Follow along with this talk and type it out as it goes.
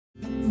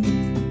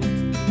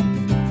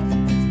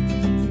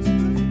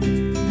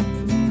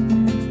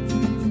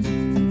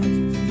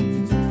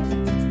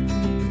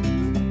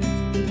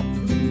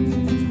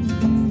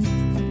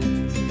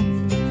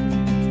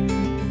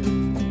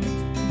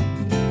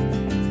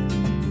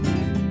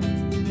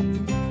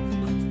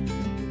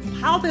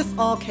this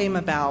all came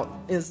about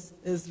is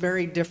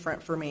very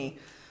different for me,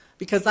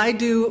 because I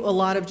do a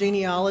lot of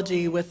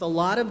genealogy with a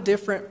lot of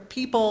different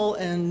people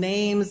and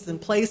names and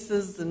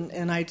places,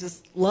 and I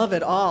just love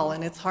it all,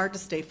 and it's hard to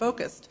stay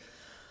focused.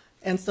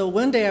 And so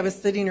one day I was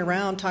sitting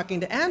around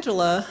talking to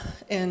Angela,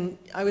 and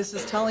I was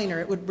just telling her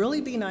it would really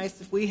be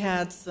nice if we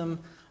had some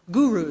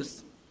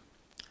gurus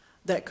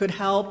that could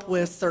help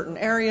with certain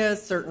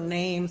areas, certain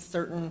names,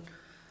 certain,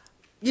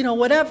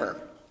 whatever,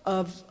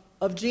 of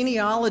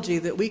genealogy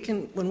that we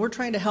can, when we're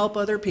trying to help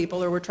other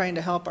people or we're trying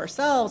to help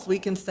ourselves, we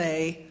can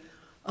say,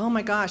 oh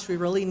my gosh, we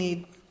really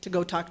need to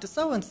go talk to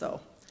so-and-so.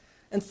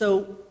 And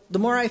so the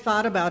more I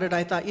thought about it,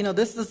 I thought,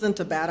 this isn't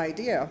a bad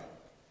idea.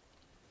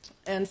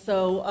 And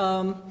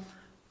so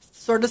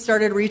sort of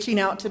started reaching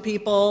out to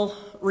people,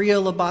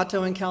 Rio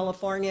Lobato in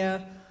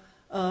California,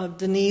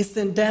 Denise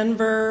in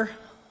Denver,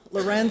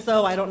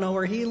 Lorenzo, I don't know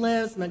where he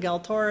lives, Miguel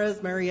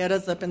Torres,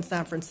 Marietta's up in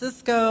San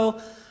Francisco.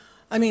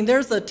 I mean,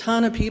 there's a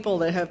ton of people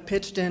that have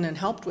pitched in and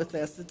helped with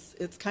this.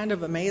 It's kind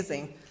of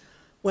amazing.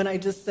 When I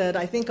just said,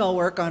 I think I'll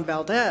work on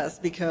Valdez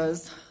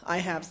because I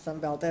have some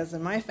Valdez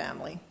in my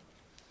family.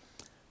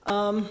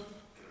 And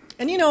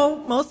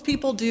most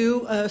people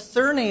do a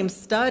surname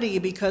study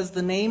because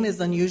the name is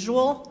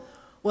unusual.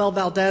 Well,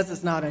 Valdez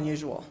is not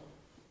unusual.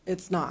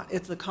 It's not.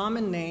 It's a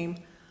common name,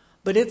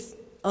 but it's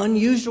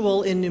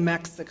unusual in New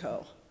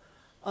Mexico.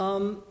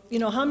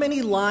 How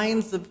many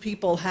lines of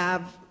people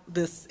have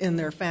this in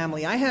their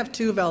family? I have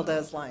 2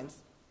 Valdez lines,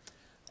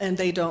 and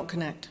they don't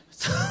connect.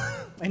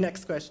 My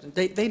next question.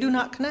 They do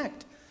not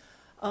connect.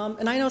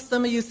 And I know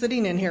some of you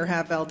sitting in here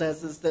have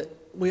Valdez's that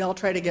we all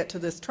try to get to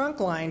this trunk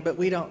line, but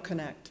we don't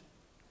connect.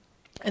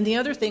 And the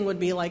other thing would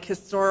be like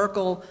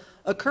historical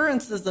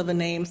occurrences of a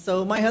name.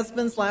 So my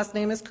husband's last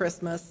name is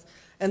Christmas,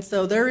 and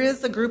so there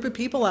is a group of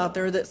people out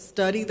there that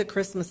study the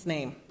Christmas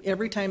name.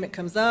 Every time it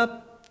comes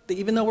up,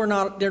 even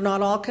though they're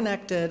not all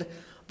connected,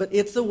 but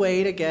it's a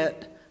way to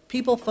get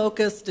people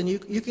focused, and you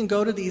can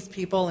go to these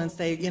people and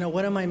say,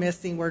 what am I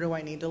missing? Where do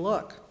I need to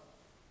look?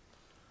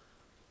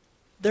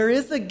 There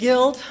is a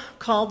guild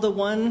called the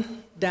one-name.org,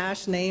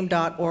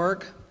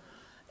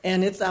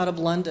 and it's out of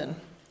London.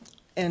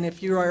 And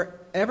if you are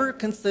ever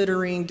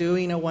considering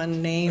doing a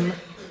one name,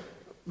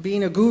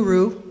 being a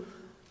guru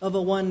of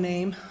a one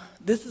name,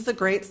 this is a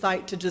great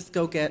site to just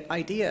go get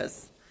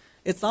ideas.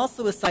 It's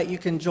also a site you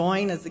can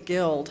join as a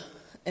guild,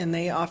 and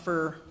they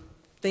offer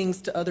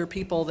things to other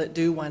people that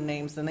do one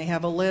names, and they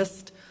have a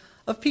list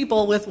of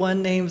people with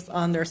one names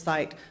on their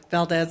site.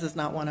 Valdez is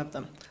not one of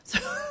them.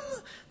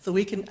 So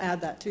we can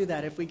add that to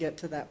that if we get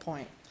to that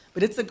point.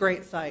 But it's a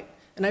great site.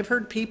 And I've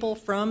heard people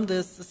from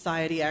this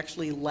society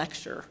actually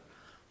lecture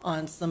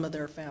on some of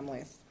their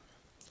families.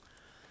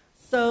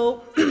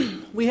 So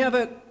we have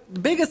the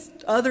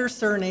biggest other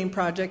surname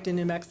project in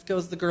New Mexico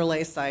is the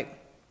Gurley site.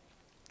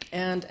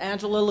 And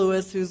Angela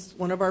Lewis, who's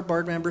one of our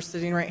board members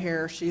sitting right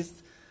here, she's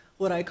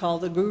what I call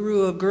the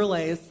guru of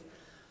Gurleys.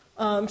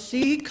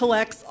 She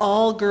collects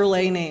all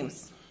Gurley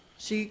names.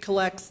 She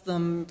collects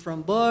them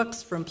from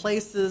books, from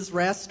places,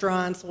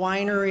 restaurants,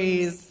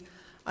 wineries.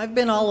 I've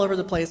been all over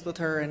the place with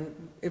her, and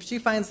if she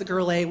finds the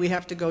Gurley, we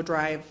have to go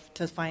drive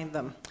to find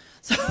them.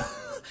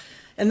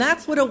 And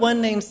that's what a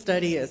one-name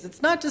study is.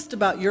 It's not just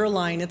about your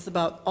line, it's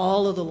about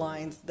all of the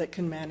lines that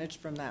can manage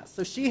from that.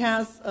 So she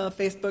has a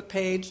Facebook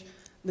page.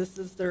 This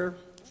is their,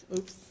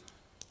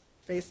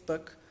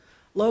 Facebook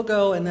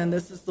logo, and then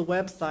this is the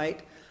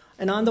website.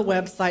 And on the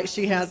website,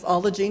 she has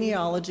all the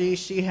genealogy.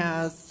 She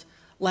has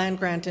land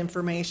grant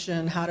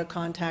information, how to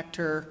contact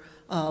her,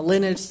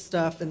 lineage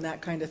stuff, and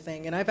that kind of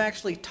thing. And I've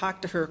actually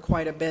talked to her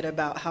quite a bit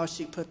about how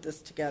she put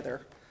this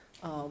together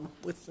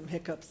with some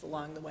hiccups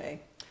along the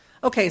way.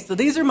 Okay, so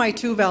these are my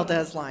 2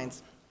 Valdez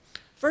lines.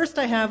 First,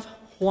 I have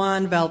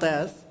Juan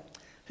Valdez,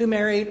 who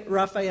married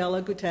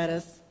Rafaela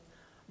Gutierrez,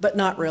 but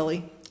not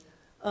really.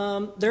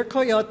 They're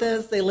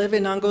coyotes. They live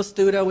in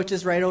Angostura, which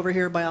is right over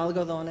here by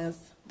Algodones.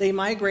 They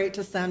migrate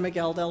to San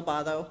Miguel del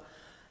Vado.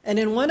 And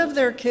in one of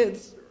their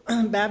kids'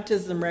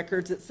 baptism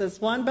records, it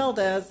says Juan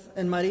Valdez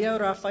and Maria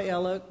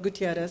Rafaela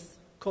Gutierrez,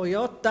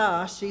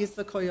 coyota, she's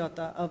the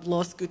coyota of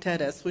Los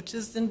Gutierrez, which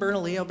is in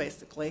Bernalillo,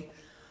 basically.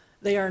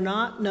 They are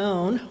not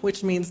known,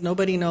 which means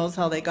nobody knows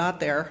how they got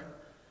there.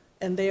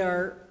 And they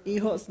are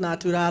hijos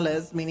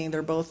naturales, meaning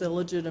they're both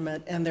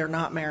illegitimate, and they're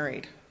not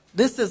married.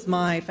 This is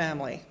my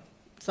family.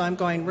 So I'm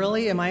going,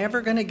 really? Am I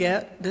ever going to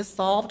get this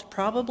solved?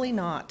 Probably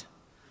not.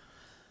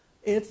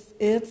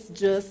 It's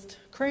just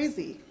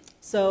crazy.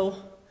 So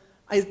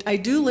I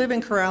do live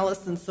in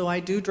Corrales, and so I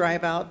do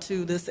drive out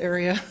to this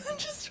area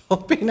just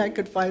hoping I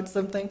could find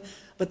something,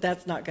 but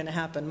that's not going to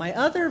happen. My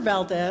other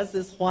Valdez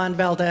is Juan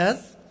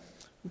Valdez,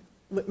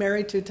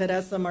 married to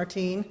Teresa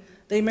Martin.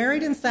 They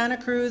married in Santa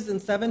Cruz in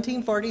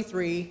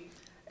 1743,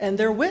 and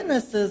their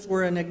witnesses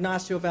were an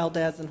Ignacio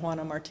Valdez and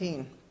Juana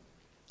Martin.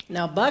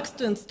 Now,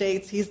 Buxton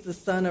states he's the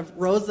son of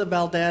Rosa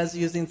Valdez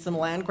using some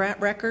land grant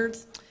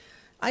records.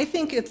 I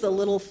think it's a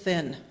little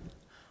thin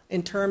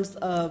in terms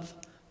of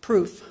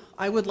proof.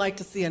 I would like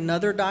to see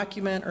another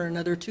document or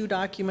another 2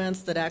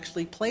 documents that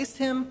actually place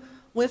him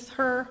with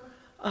her.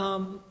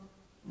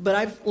 but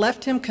I've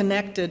left him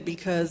connected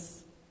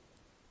because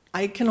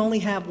I can only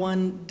have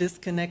one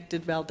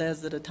disconnected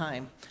Valdez at a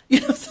time.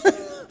 So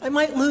I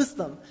might lose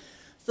them.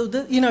 So,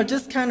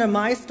 just kind of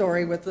my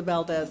story with the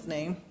Valdez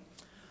name.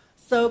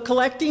 So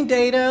collecting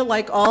data,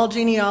 like all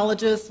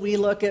genealogists, we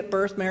look at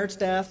birth, marriage,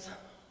 death.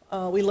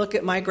 We look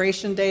at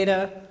migration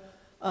data,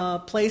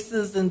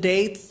 places and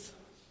dates,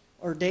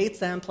 or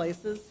dates and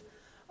places.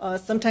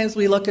 Sometimes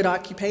we look at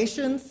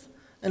occupations.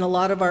 In a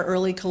lot of our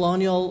early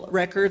colonial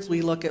records,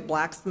 we look at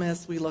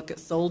blacksmiths, we look at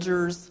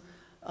soldiers,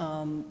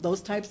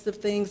 those types of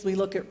things. We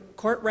look at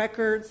court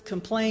records,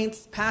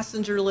 complaints,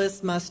 passenger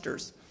lists,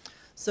 musters.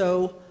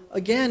 So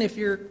again, if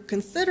you're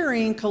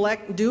considering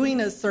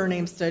doing a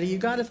surname study,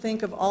 you've got to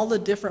think of all the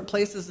different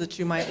places that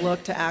you might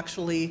look to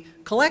actually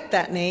collect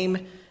that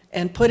name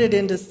and put it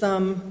into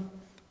some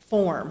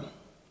form.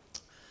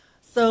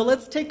 So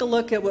let's take a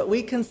look at what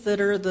we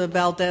consider the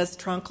Valdez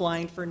trunk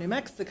line for New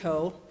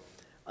Mexico.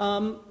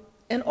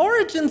 And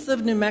Origins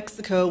of New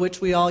Mexico,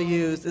 which we all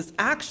use, is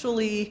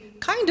actually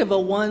kind of a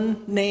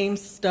one-name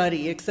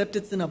study, except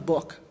it's in a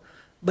book.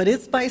 But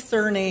it's by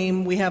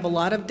surname. We have a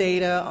lot of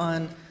data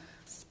on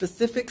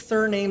specific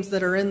surnames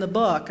that are in the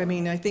book. I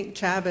mean, I think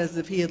Chavez,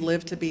 if he had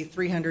lived to be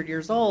 300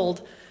 years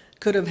old,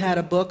 could have had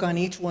a book on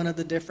each one of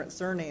the different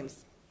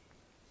surnames.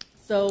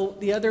 So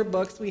the other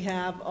books we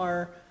have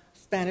are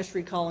Spanish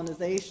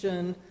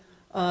Recolonization,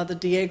 the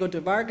Diego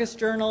de Vargas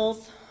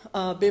journals,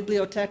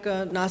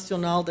 Biblioteca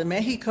Nacional de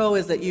Mexico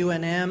is at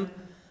UNM,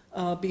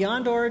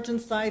 Beyond Origin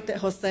site that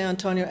Jose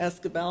Antonio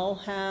Escobar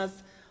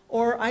has,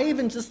 or I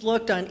even just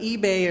looked on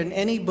eBay and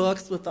any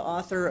books with the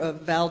author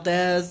of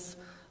Valdez,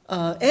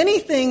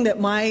 anything that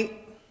might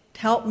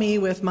help me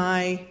with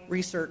my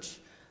research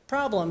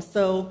problems.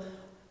 So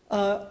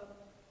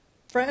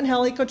Fred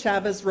Angelico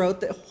Chavez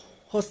wrote that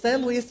Jose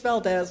Luis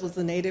Valdez was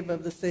a native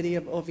of the city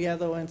of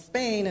Oviedo in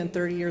Spain and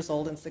 30 years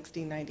old in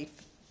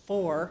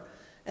 1694.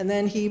 And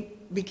then he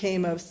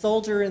became a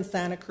soldier in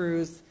Santa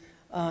Cruz,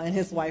 and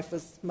his wife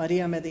was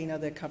Maria Medina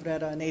de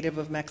Cabrera, a native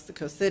of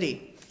Mexico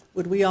City.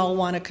 Would we all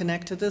want to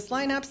connect to this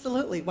line?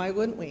 Absolutely. Why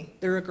wouldn't we?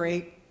 They're a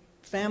great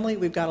family.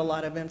 We've got a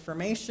lot of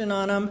information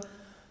on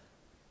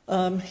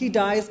them. He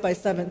dies by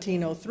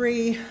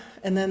 1703,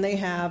 and then they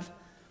have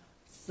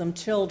some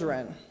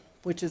children,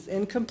 which is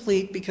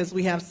incomplete because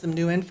we have some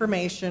new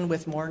information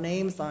with more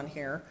names on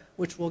here,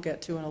 which we'll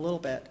get to in a little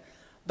bit.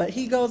 But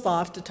he goes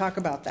off to talk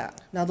about that.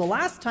 Now, the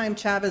last time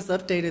Chavez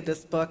updated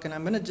this book, and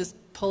I'm going to just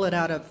pull it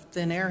out of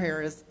thin air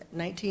here, is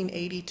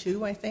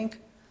 1982, I think.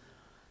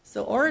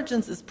 So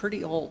Origins is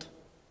pretty old.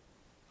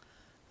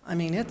 I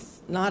mean,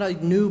 it's not a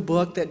new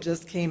book that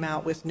just came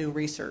out with new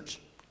research.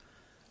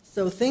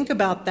 So think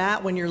about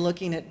that when you're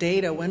looking at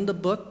data, when the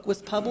book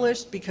was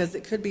published, because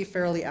it could be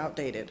fairly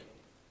outdated.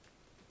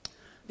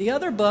 The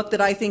other book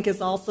that I think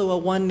is also a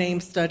one-name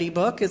study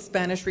book is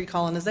Spanish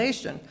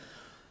Recolonization.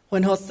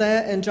 When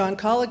Jose and John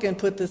Colligan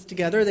put this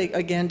together, they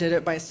again did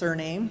it by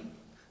surname.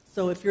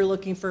 So if you're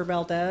looking for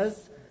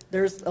Valdez,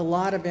 there's a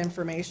lot of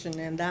information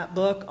in that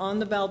book on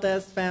the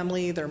Valdez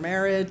family, their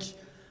marriage,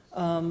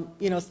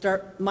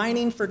 start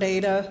mining for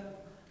data,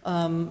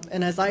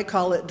 and as I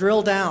call it,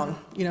 drill down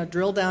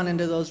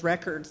into those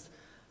records.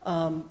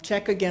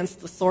 Check against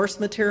the source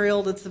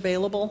material that's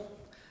available.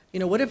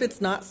 What if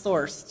it's not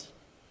sourced?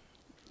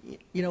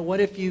 What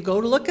if you go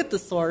to look at the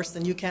source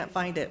and you can't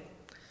find it?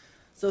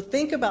 So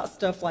think about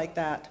stuff like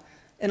that.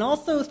 And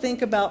also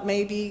think about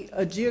maybe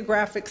a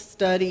geographic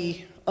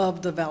study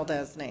of the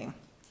Valdez name,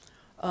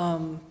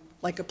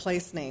 like a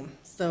place name.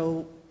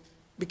 So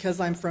because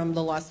I'm from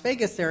the Las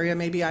Vegas area,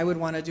 maybe I would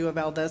want to do a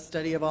Valdez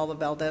study of all the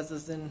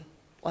Valdezes in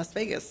Las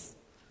Vegas.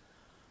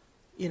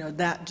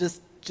 That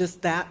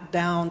just that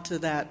down to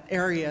that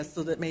area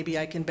so that maybe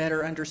I can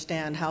better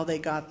understand how they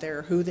got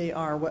there, who they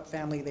are, what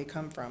family they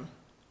come from.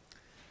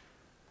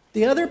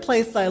 The other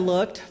place I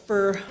looked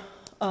for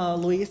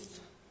Luis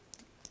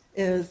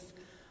is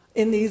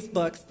in these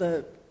books,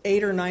 the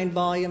 8 or 9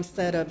 volume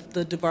set of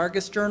the de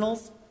Vargas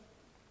journals.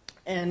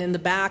 And in the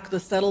back, the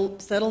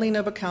Settling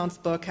of Accounts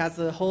book has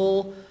a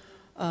whole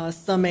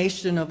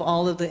summation of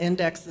all of the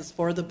indexes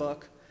for the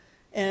book.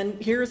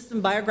 And here's some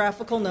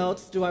biographical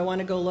notes. Do I want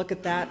to go look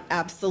at that?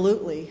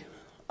 Absolutely.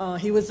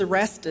 He was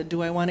arrested.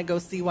 Do I want to go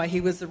see why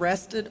he was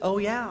arrested? Oh,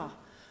 yeah.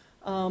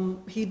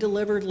 He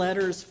delivered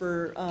letters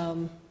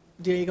for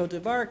Diego de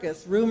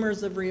Vargas,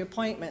 rumors of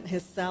reappointment,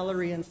 his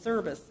salary and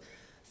service.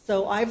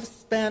 So I've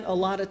spent a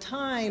lot of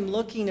time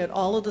looking at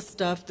all of the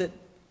stuff that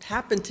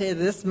happened to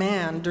this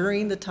man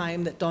during the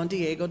time that Don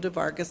Diego de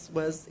Vargas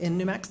was in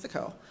New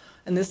Mexico.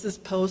 And this is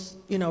post,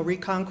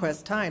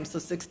 Reconquest time, so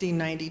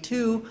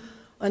 1692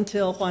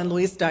 until Juan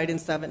Luis died in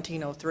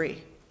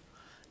 1703.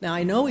 Now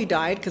I know he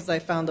died because I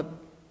found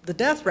the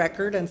death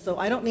record, and so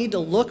I don't need to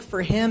look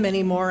for him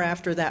anymore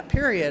after that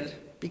period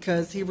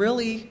because he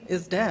really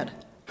is dead.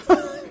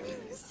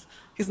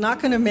 He's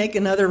not going to make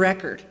another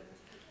record.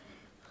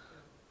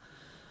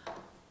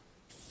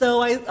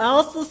 So I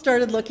also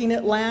started looking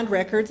at land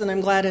records, and I'm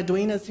glad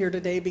Edwina's here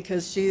today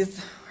because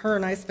her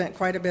and I spent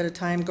quite a bit of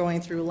time going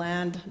through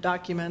land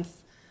documents.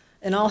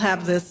 And I'll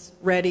have this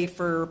ready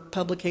for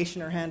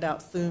publication or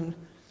handout soon.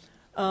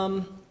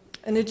 And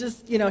it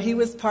just, he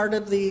was part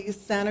of the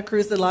Santa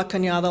Cruz de la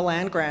Cañada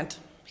land grant.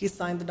 He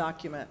signed the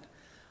document.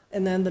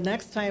 And then the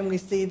next time we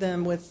see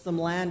them with some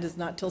land is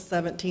not till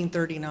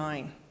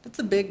 1739. That's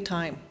a big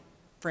time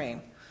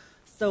frame.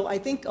 So I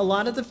think a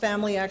lot of the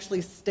family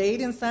actually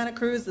stayed in Santa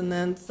Cruz, and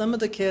then some of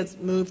the kids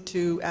moved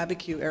to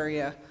Abiquiu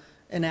area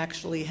and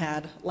actually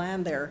had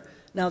land there.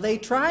 Now they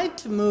tried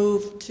to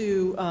move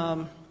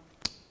to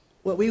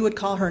what we would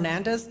call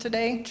Hernandez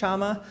today,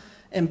 Chama,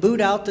 and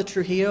boot out the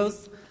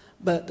Trujillos,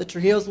 but the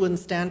Trujillos wouldn't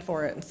stand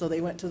for it, and so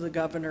they went to the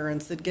governor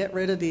and said, get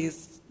rid of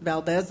these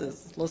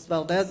Valdezes, Los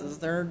Valdezes.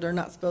 They're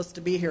not supposed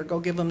to be here. Go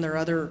give them their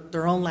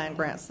own land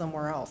grant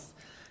somewhere else.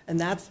 And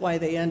that's why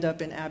they end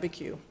up in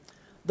Abiquiu.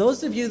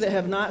 Those of you that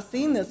have not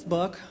seen this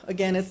book,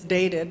 again, it's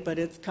dated, but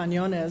it's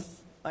Cañones.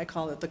 I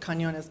call it the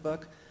Cañones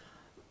book.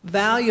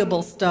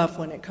 Valuable stuff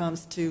when it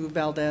comes to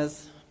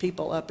Valdez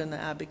people up in the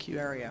Abiquiu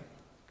area.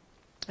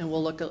 And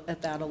we'll look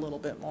at that a little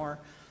bit more.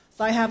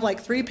 So I have like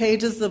 3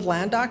 pages of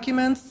land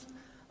documents.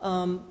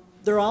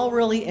 They're all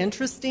really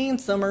interesting.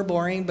 Some are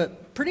boring,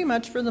 but pretty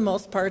much for the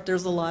most part,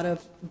 there's a lot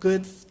of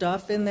good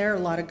stuff in there, a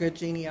lot of good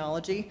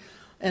genealogy.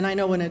 And I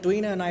know when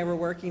Edwina and I were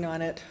working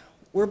on it,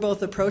 we're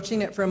both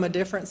approaching it from a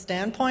different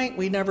standpoint.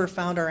 We never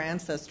found our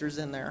ancestors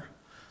in there.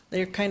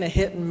 They're kind of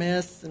hit and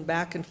miss and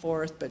back and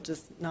forth, but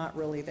just not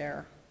really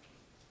there.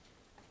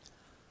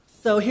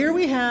 So here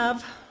we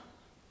have,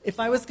 if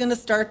I was going to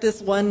start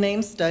this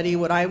one-name study,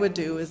 what I would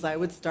do is I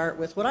would start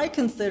with what I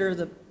consider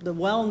the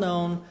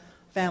well-known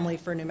family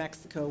for New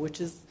Mexico,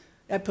 which is,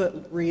 I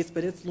put Ruiz,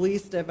 but it's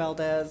Luis de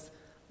Valdez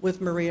with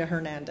Maria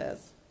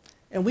Hernandez.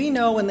 And we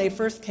know when they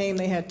first came,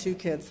 they had 2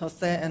 kids,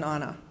 Jose and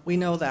Ana. We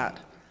know that.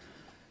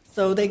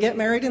 So they get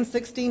married in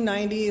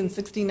 1690. In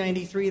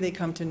 1693, they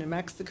come to New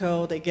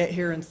Mexico. They get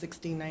here in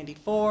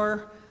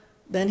 1694.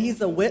 Then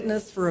he's a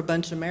witness for a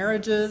bunch of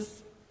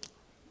marriages.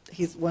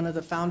 He's one of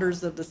the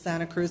founders of the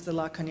Santa Cruz de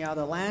la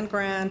Cañada land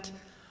grant.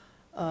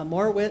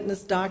 More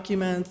witness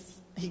documents.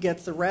 He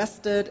gets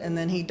arrested, and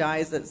then he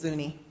dies at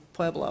Zuni,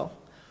 Pueblo.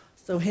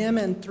 So him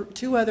and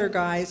 2 other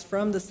guys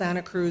from the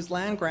Santa Cruz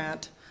land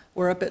grant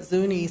were up at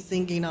Zuni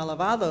singing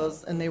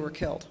alabados, and they were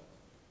killed.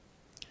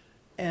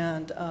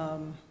 And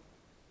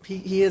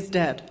he is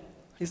dead.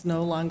 He's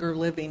no longer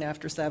living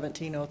after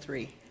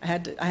 1703. I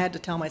had to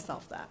tell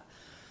myself that.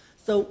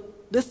 So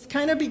this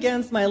kind of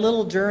begins my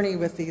little journey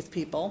with these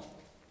people.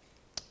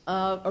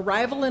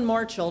 Arrival and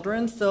more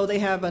children. So they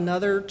have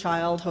another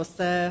child,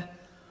 Jose.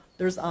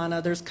 There's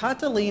Ana. There's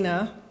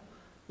Catalina,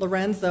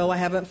 Lorenzo. I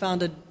haven't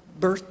found a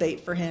birth date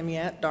for him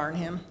yet. Darn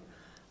him.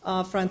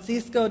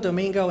 Francisco,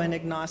 Domingo, and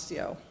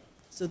Ignacio.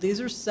 So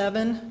these are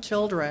 7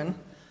 children.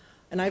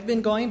 And I've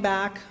been going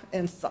back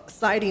and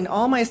citing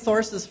all my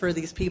sources for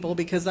these people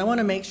because I want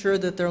to make sure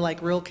that they're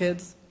like real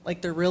kids,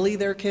 like they're really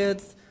their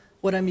kids,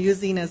 what I'm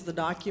using as the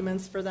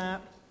documents for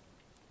that.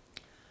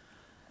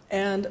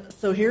 And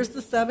so here's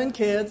the 7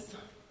 kids.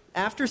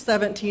 After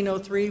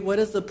 1703, what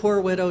does the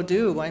poor widow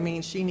do? I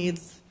mean, she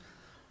needs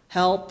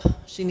help.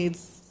 She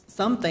needs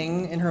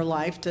something in her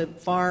life to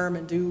farm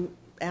and do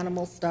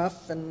animal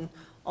stuff and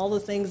all the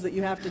things that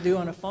you have to do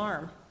on a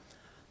farm.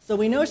 So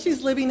we know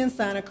she's living in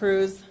Santa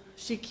Cruz.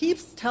 She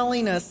keeps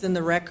telling us in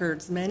the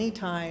records many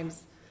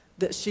times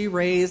that she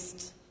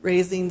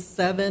raising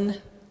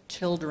 7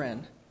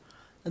 children.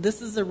 Now,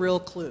 this is a real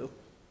clue.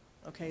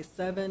 Okay,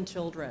 7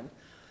 children.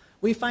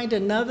 We find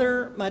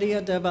another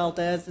Maria de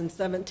Valdez in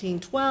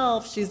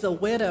 1712. She's a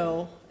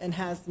widow and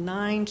has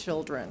 9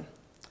 children.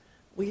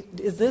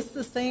 Is this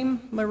the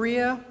same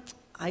Maria?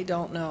 I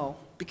don't know,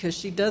 because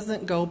she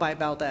doesn't go by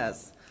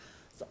Valdez.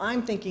 So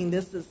I'm thinking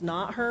this is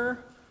not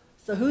her.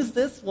 So who's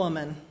this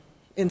woman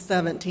in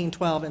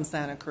 1712 in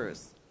Santa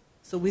Cruz?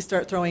 So we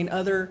start throwing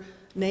other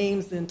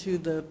names into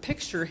the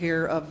picture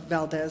here of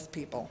Valdez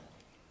people.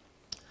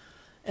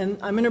 And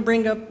I'm going to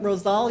bring up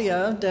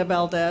Rosalia de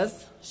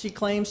Valdez. She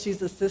claims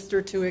she's a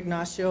sister to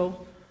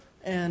Ignacio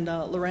and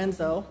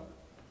Lorenzo.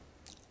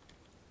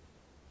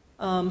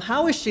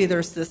 How is she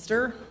their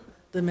sister?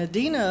 The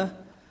Medina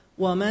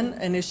woman,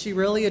 and is she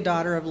really a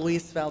daughter of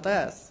Luis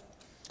Valdez?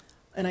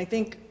 And I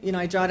think,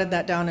 I jotted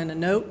that down in a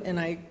note, and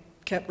I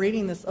kept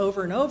reading this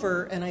over and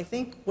over, and I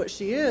think what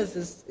she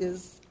is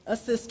a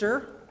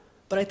sister,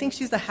 but I think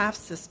she's a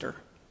half-sister.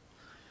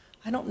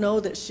 I don't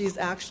know that she's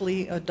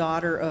actually a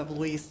daughter of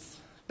Luis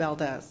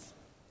Valdez.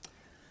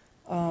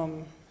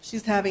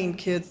 She's having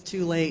kids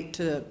too late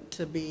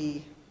to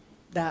be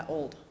that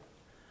old.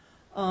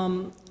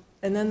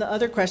 And then the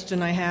other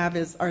question I have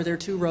is, are there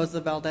 2 Rosa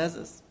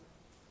Valdezes?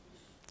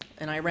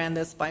 And I ran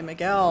this by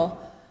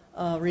Miguel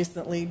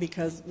recently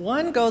because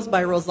one goes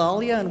by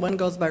Rosalia and one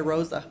goes by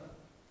Rosa.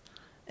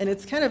 And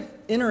it's kind of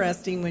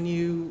interesting when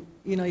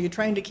you're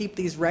trying to keep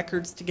these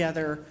records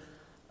together.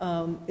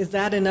 Is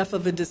that enough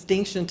of a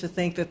distinction to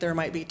think that there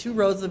might be 2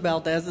 Rosa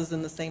Valdezes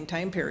in the same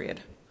time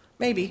period?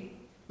 Maybe,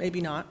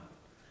 maybe not.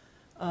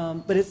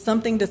 But it's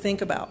something to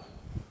think about.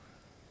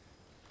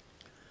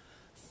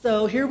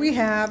 So here we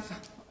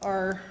have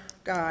our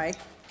guy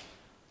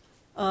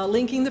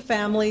linking the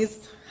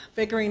families,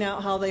 figuring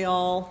out how they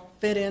all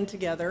fit in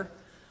together.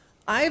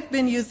 I've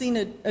been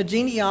using a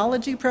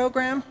genealogy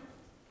program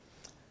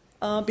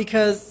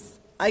because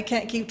I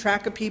can't keep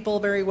track of people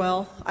very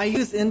well. I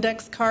use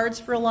index cards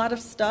for a lot of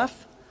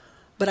stuff,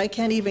 but I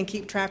can't even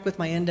keep track with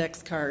my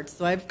index cards,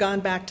 so I've gone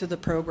back to the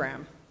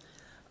program.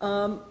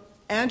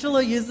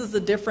 Angela uses a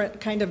different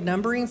kind of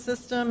numbering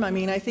system. I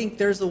mean, I think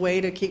there's a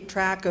way to keep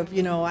track of,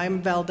 you know,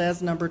 I'm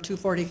Valdez number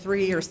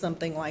 243 or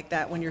something like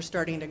that when you're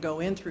starting to go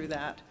in through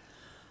that.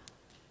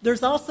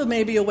 There's also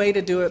maybe a way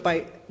to do it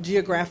by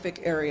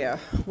geographic area.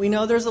 We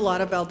know there's a lot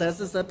of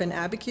Valdezes up in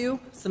Abiquiu,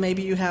 so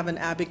maybe you have an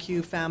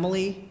Abiquiu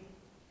family,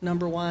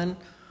 number 1,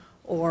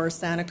 or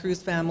Santa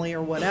Cruz family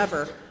or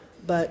whatever,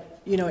 but,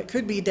 you know, it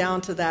could be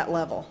down to that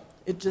level.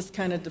 It just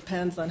kind of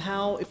depends on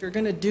how, if you're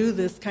going to do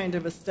this kind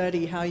of a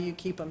study, how you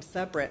keep them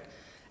separate,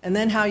 and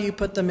then how you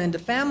put them into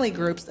family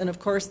groups. And of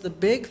course, the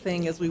big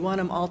thing is we want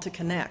them all to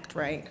connect,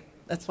 right?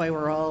 That's why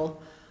we're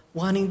all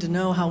wanting to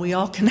know how we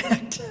all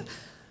connect.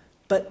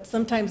 But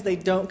sometimes they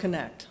don't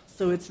connect.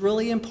 So it's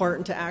really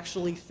important to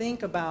actually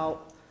think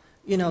about,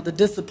 you know, the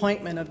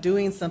disappointment of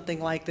doing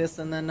something like this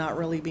and then not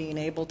really being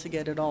able to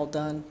get it all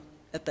done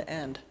at the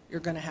end.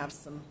 You're going to have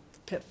some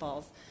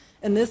pitfalls.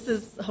 And this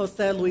is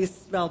Jose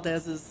Luis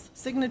Valdez's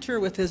signature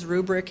with his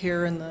rubric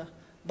here in the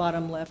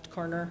bottom left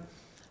corner.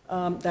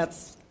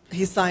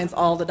 He signs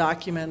all the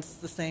documents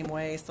the same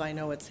way, so I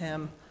know it's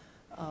him.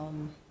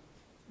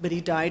 But he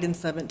died in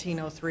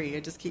 1703. I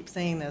just keep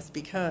saying this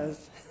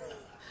because.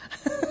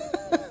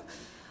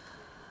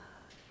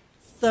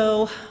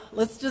 So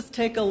let's just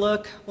take a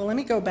look. Well, let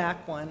me go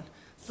back one.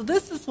 So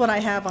this is what I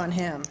have on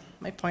him.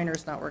 My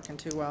pointer's not working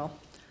too well.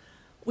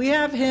 We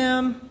have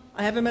him,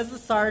 I have him as a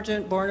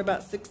sergeant, born about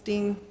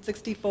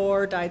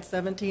 1664, died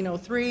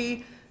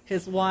 1703,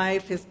 his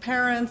wife, his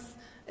parents,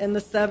 and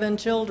the 7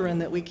 children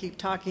that we keep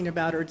talking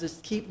about or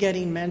just keep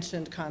getting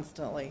mentioned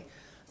constantly.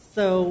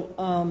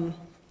 So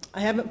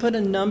I haven't put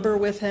a number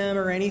with him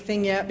or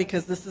anything yet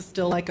because this is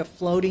still like a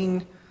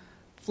floating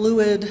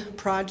fluid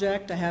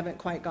project. I haven't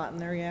quite gotten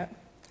there yet.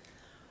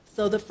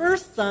 So the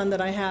first son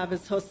that I have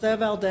is Jose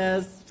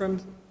Valdez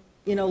from,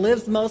 you know,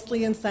 lives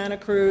mostly in Santa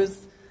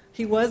Cruz.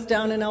 He was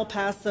down in El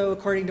Paso,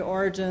 according to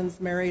Origins,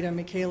 married to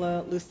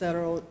Michaela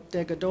Lucero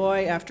de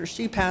Godoy after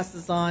she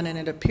passes on, and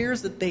it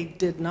appears that they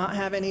did not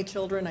have any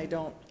children.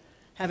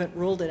 Haven't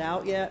ruled it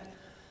out yet.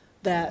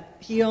 That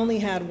he only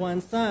had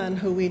one son,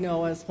 who we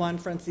know as Juan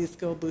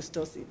Francisco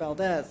Bustos y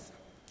Valdez,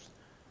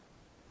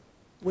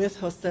 with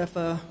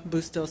Josefa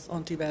Bustos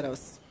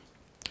Ontiveros.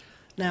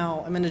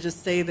 Now, I'm going to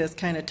just say this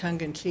kind of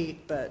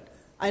tongue-in-cheek, but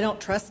I don't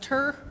trust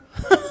her,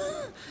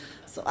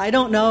 so I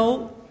don't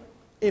know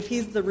if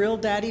he's the real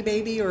daddy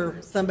baby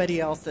or somebody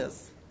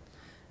else's.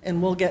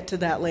 And we'll get to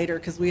that later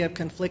because we have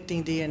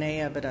conflicting DNA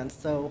evidence.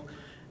 So,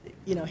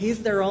 you know,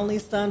 he's their only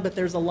son, but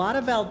there's a lot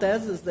of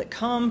Valdezes that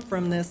come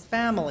from this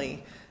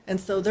family. And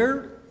so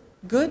they're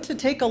good to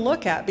take a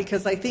look at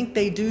because I think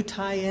they do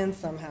tie in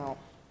somehow.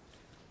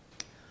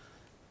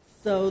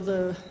 So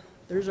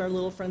there's our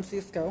little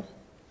Francisco.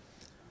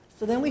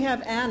 So then we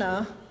have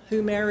Anna,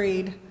 who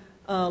married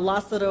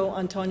Lázaro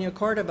Antonio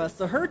Cordova.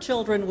 So her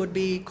children would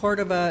be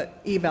Cordova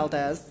y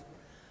Valdez.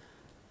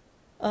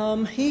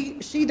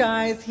 She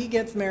dies, he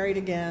gets married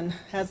again,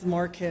 has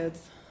more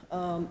kids.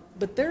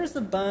 But there's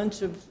a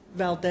bunch of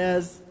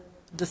Valdez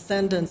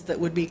descendants that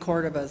would be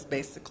Cordovas,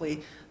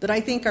 basically, that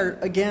I think are,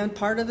 again,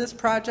 part of this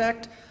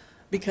project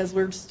because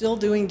we're still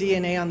doing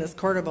DNA on this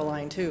Cordova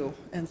line, too.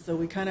 And so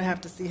we kind of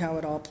have to see how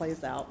it all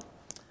plays out.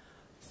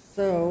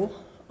 So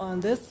on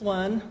this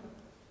one,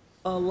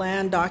 a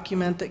land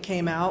document that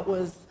came out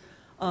was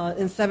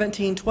in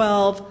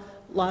 1712,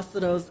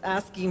 Lázaro's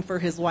asking for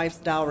his wife's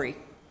dowry.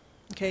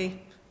 Okay,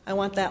 I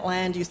want that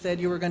land you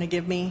said you were going to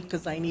give me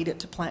because I need it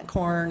to plant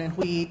corn and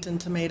wheat and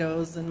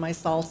tomatoes and my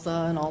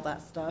salsa and all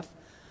that stuff.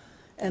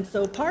 And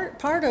so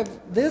part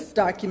of this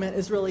document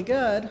is really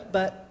good,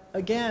 but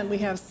again, we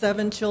have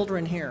 7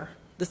 children here.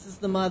 This is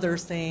the mother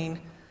saying,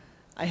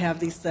 I have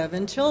these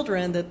 7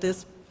 children that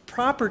this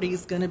property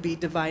is going to be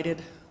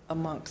divided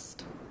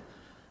amongst.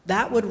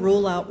 That would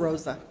rule out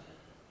Rosa.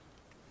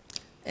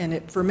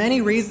 And for many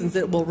reasons,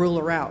 it will rule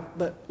her out,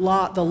 but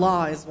the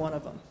law is one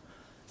of them.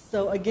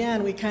 So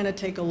again, we kind of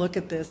take a look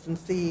at this and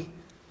see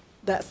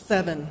that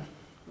 7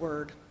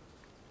 word.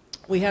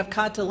 We have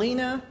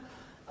Catalina.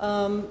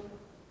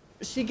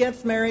 She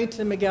gets married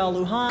to Miguel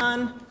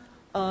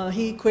Lujan.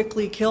 He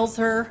quickly kills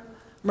her,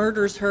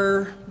 murders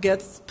her,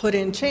 gets put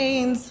in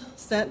chains,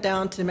 sent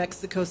down to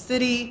Mexico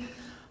City.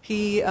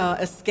 He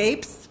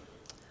escapes.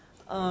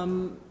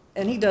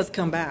 And he does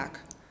come back.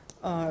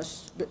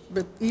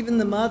 But even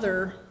the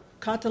mother,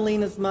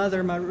 Catalina's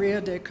mother,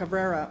 Maria de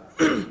Cabrera,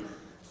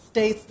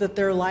 states that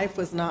their life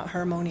was not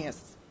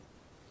harmonious.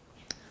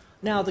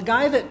 Now, the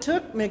guy that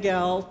took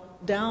Miguel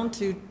down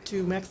to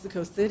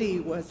Mexico City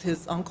was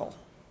his uncle,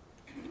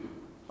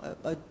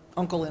 an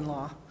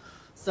uncle-in-law.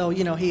 So,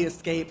 you know, he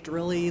escaped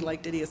really.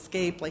 Like, did he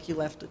escape? Like, you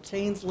left the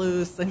chains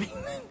loose? I mean,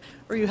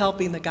 were you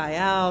helping the guy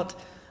out?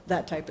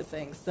 That type of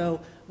thing.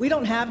 So we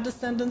don't have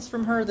descendants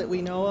from her that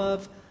we know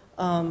of.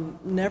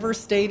 never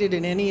stated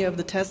in any of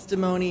the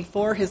testimony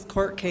for his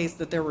court case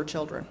that there were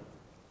children.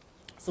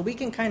 So we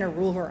can kind of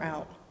rule her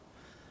out.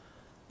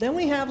 Then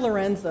we have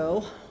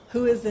Lorenzo,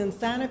 who is in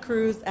Santa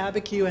Cruz,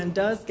 Abiquiu, and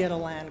does get a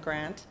land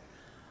grant.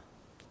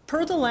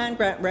 Per the land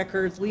grant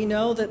records, we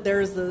know that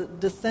there's a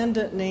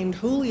descendant named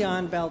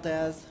Julian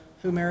Valdez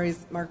who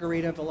marries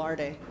Margarita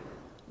Velarde.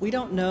 We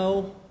don't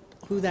know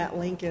who that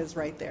link is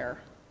right there.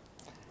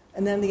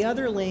 And then the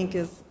other link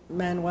is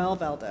Manuel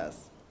Valdez,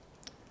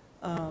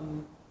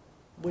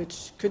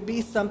 which could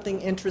be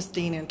something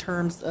interesting in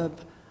terms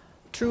of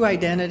true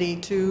identity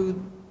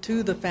to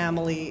the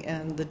family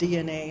and the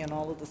DNA and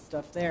all of the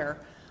stuff there.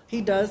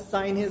 He does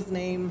sign his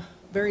name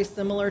very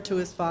similar to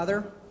his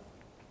father,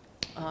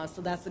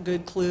 so that's a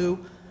good clue.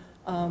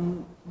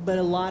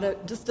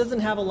 But just doesn't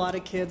have a lot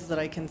of kids that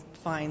I can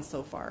find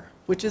so far,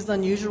 which is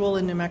unusual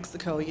in New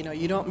Mexico. You know,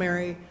 you don't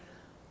marry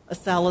a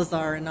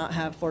Salazar and not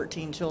have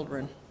 14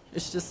 children.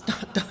 It's just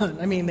not done.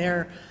 I mean,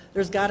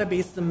 there's got to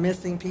be some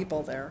missing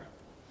people there.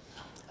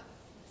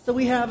 So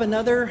we have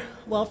another,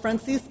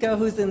 Francisco,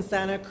 who's in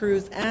Santa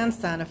Cruz and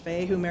Santa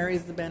Fe, who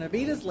marries the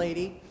Benavides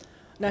lady.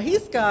 Now,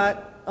 he's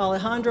got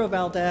Alejandro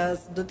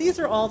Valdez, but these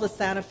are all the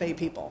Santa Fe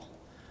people.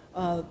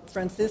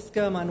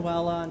 Francisca,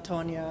 Manuela,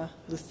 Antonia,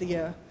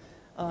 Lucia.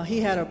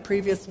 He had a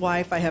previous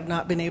wife. I have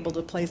not been able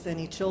to place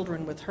any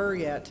children with her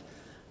yet.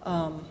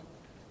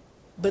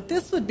 But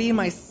this would be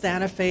my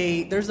Santa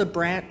Fe. There's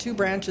two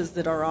branches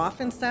that are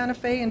off in Santa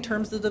Fe in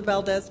terms of the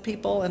Valdez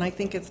people, and I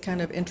think it's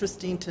kind of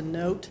interesting to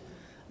note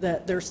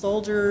that they're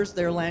soldiers,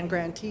 they're land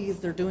grantees,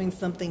 they're doing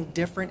something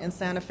different in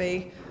Santa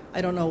Fe.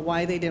 I don't know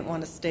why they didn't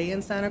want to stay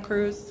in Santa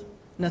Cruz.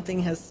 Nothing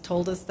has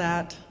told us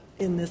that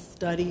in this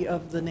study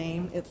of the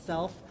name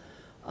itself.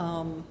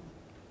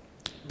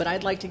 But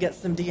I'd like to get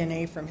some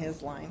DNA from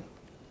his line.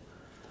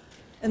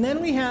 And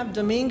then we have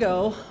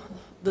Domingo,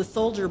 the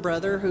soldier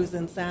brother, who's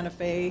in Santa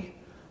Fe,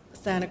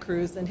 Santa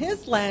Cruz, and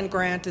his land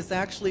grant is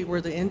actually where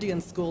the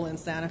Indian school in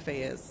Santa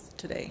Fe is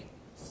today.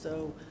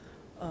 So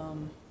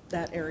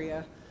that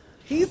area.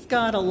 He's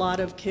got a lot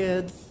of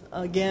kids,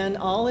 again,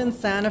 all in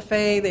Santa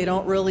Fe. They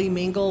don't really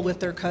mingle with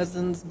their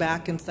cousins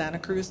back in Santa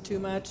Cruz too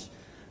much.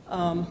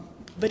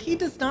 But he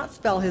does not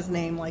spell his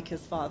name like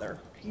his father.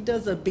 He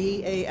does a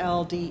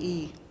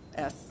Baldes,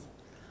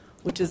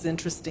 which is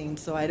interesting.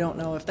 So I don't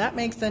know if that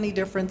makes any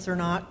difference or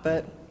not,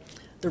 but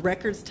the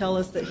records tell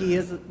us that he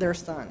is their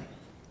son.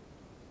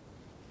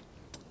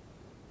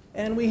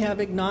 And we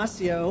have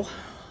Ignacio,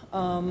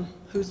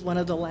 who's one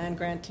of the land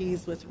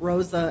grantees with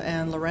Rosa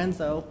and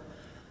Lorenzo.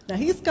 Now,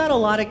 he's got a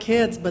lot of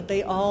kids, but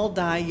they all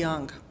die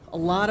young. A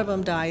lot of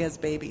them die as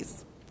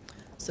babies.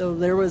 So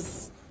there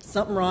was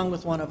something wrong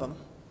with one of them.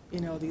 You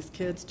know, these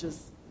kids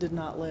just did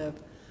not live.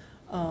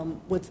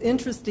 What's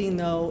interesting,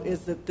 though,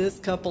 is that this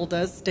couple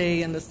does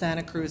stay in the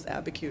Santa Cruz,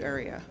 Abiquiu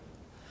area.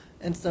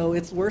 And so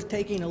it's worth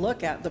taking a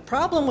look at. The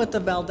problem with the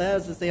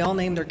Valdez is they all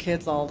name their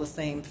kids all the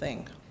same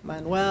thing.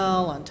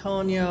 Manuel,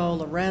 Antonio,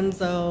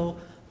 Lorenzo,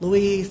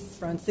 Luis,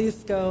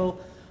 Francisco.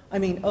 I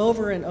mean,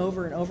 over and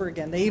over and over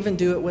again. They even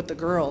do it with the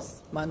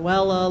girls.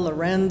 Manuela,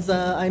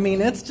 Lorenza. I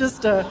mean, it's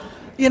just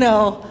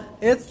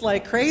it's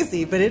like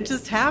crazy, but it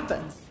just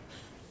happens.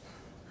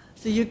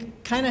 So you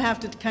kind of have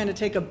to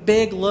take a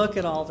big look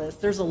at all this.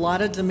 There's a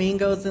lot of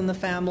Domingos in the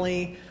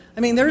family. I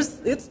mean,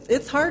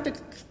 it's hard to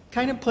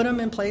kind of put them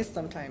in place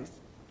sometimes.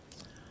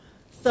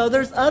 So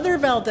there's other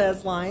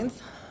Valdez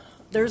lines.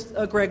 There's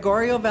a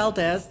Gregorio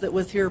Valdez that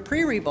was here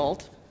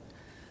pre-revolt.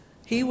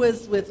 He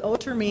was with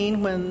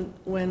Otermine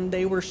when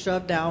they were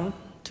shoved down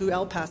to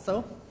El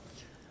Paso.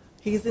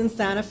 He's in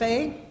Santa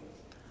Fe.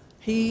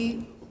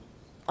 He,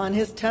 on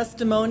his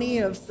testimony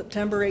of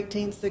September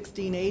 18,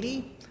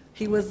 1680,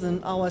 he was an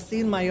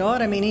alguacil mayor.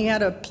 I mean, he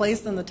had a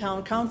place in the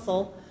town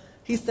council.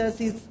 He says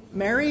he's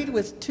married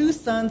with 2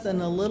 sons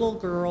and a little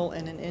girl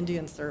and an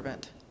Indian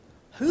servant.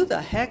 Who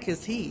the heck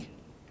is he?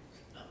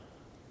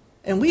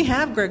 And we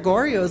have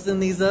Gregorios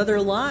in these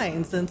other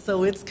lines, and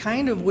so it's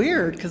kind of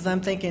weird because I'm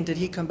thinking, did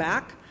he come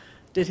back?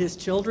 Did his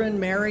children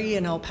marry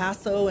in El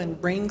Paso and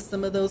bring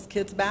some of those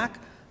kids back?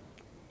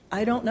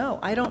 I don't know.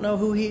 I don't know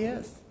who he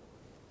is.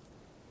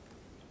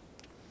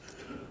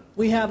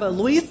 We have a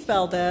Luis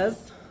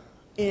Valdez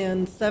in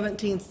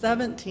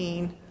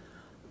 1717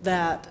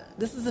 that,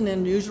 this is an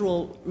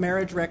unusual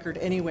marriage record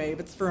anyway,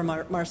 it's for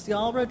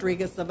Marcial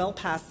Rodriguez of El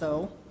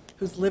Paso,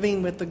 who's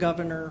living with the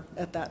governor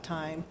at that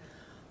time,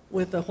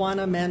 with the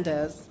Juana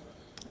Mendez,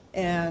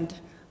 and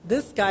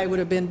this guy would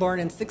have been born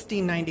in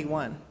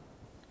 1691.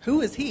 Who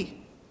is he?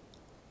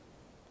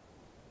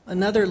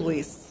 Another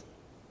Luis.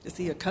 Is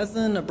he a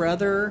cousin, a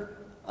brother,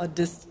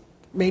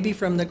 maybe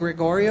from the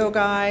Gregorio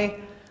guy?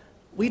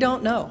 We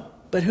don't know,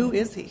 but who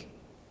is he?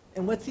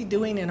 And what's he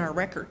doing in our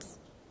records?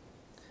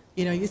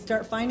 You know, you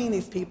start finding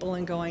these people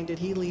and going, did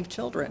he leave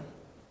children?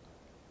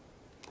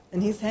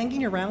 And he's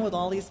hanging around with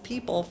all these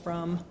people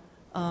from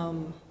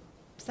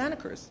Santa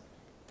Cruz.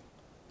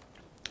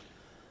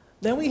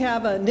 Then we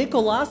have a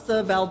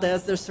Nicolasa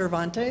Valdez de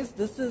Cervantes.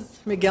 This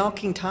is Miguel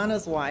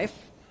Quintana's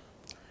wife.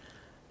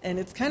 And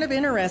it's kind of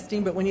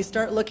interesting, but when you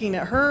start looking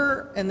at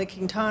her and the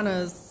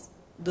Quintanas,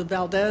 the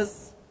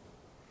Valdez,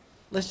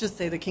 let's just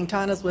say the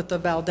Quintanas with the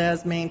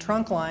Valdez main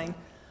trunk line,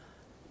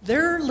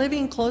 they're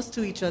living close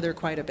to each other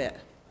quite a bit.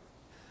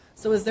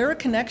 So is there a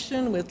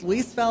connection with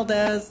Luis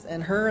Valdez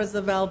and her as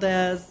a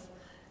Valdez,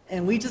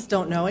 and we just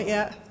don't know it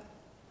yet?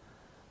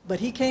 But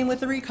he came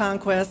with the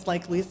Reconquest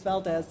like Luis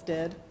Valdez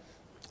did,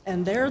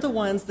 and they're the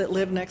ones that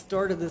live next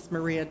door to this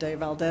Maria de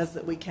Valdez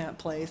that we can't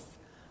place.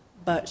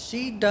 But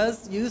she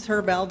does use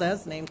her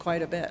Valdez name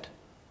quite a bit.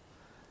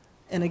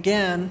 And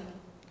again,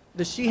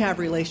 does she have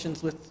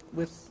relations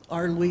with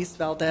our Luis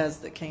Valdez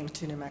that came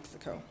to New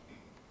Mexico?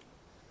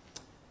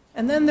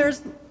 And then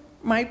there's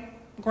my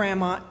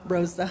grandma,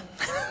 Rosa.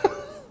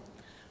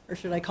 Or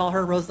should I call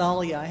her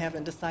Rosalia? I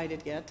haven't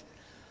decided yet.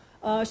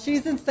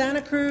 She's in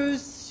Santa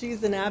Cruz.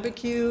 She's in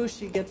Abiquiu.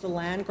 She gets a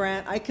land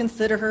grant. I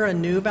consider her a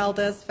new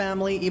Valdez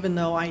family, even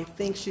though I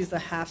think she's a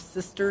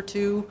half-sister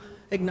to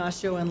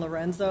Ignacio and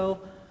Lorenzo.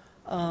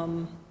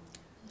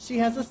 She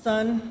has a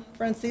son,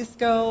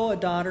 Francisco, a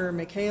daughter,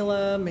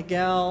 Michaela,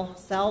 Miguel,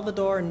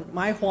 Salvador, and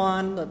my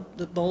Juan,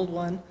 the bold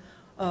one,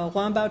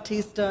 Juan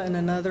Bautista, and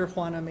another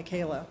Juana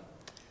Michaela.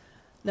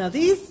 Now,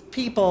 these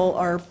people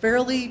are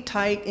fairly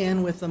tight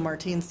in with the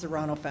Martin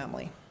Serrano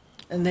family,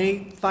 and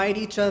they fight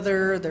each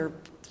other. They're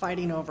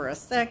fighting over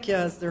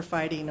acequias. They're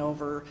fighting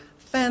over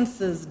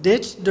fences,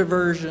 ditch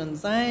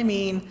diversions. I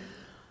mean,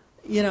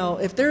 you know,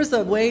 if there's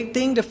a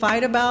thing to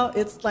fight about,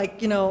 it's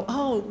like, you know,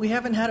 oh, we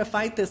haven't had a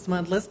fight this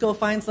month. Let's go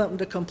find something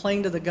to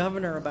complain to the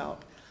governor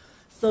about.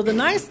 So the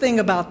nice thing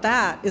about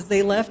that is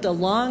they left a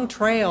long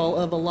trail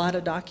of a lot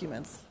of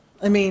documents.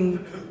 I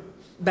mean,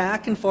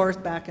 back and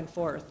forth, back and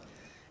forth.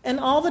 And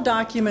all the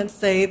documents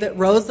say that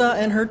Rosa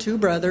and her two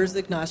brothers,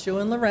 Ignacio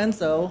and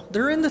Lorenzo,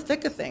 they're in the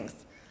thick of things.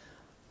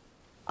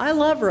 I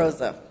love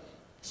Rosa.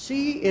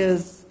 She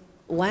is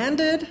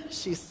landed,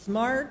 she's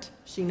smart,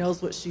 she knows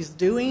what she's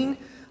doing.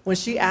 When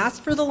she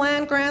asked for the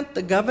land grant,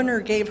 the governor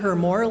gave her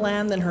more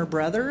land than her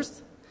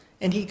brothers,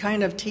 and he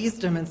kind of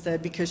teased him and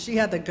said, because she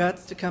had the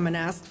guts to come and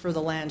ask for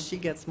the land, she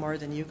gets more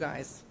than you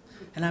guys.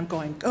 And I'm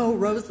going, go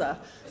Rosa.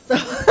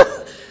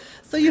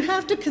 So you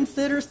have to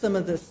consider some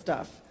of this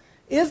stuff.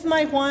 Is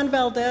my Juan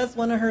Valdez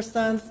one of her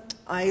sons?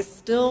 I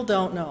still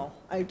don't know.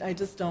 I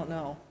just don't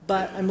know.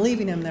 But I'm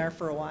leaving him there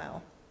for a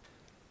while.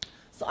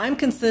 So I'm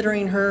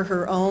considering her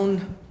her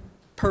own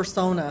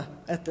persona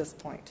at this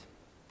point.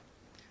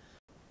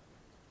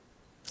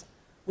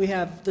 We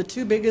have the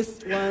two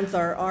biggest ones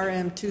are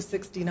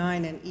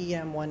RM269 and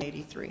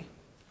EM183.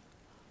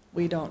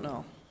 We don't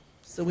know.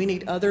 So we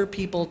need other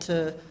people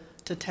to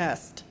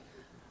test.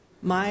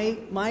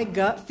 My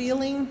gut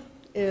feeling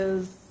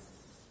is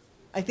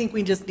I think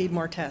we just need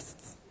more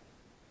tests.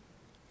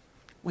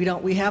 We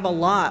have a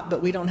lot,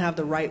 but we don't have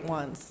the right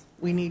ones.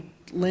 We need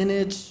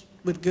lineage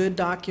with good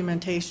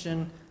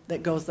documentation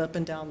that goes up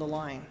and down the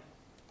line.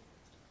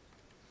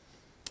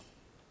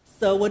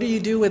 So what do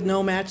you do with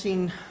no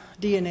matching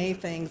DNA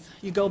things?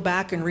 You go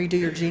back and redo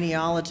your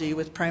genealogy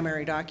with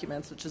primary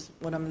documents, which is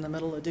what I'm in the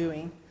middle of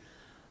doing.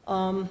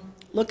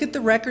 Look at the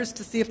records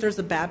to see if there's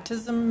a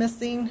baptism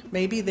missing.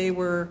 Maybe they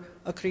were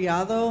a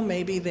criado,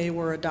 maybe they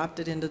were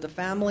adopted into the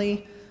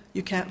family.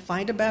 You can't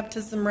find a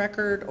baptism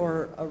record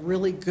or a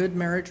really good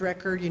marriage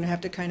record. You have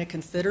to kind of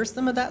consider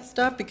some of that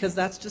stuff because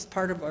that's just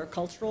part of our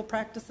cultural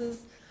practices.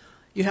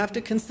 You have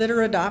to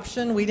consider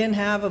adoption. We didn't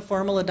have a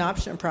formal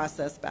adoption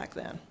process back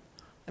then.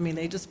 I mean,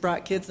 they just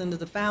brought kids into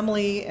the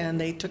family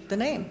and they took the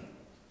name.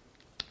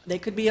 They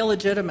could be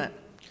illegitimate.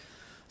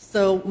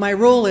 So my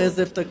rule is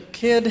if the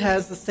kid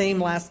has the same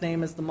last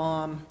name as the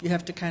mom, you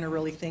have to kind of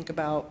really think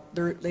about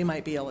they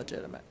might be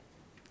illegitimate.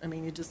 I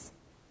mean, it's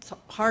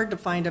hard to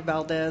find a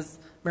Valdez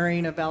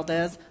marrying a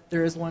Valdez.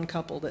 There is one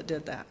couple that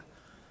did that.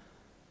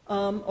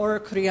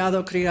 Or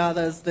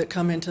criadas that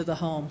come into the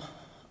home.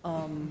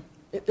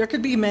 There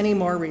could be many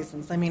more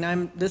reasons. I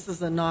mean, this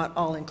is a not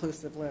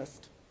all-inclusive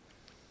list.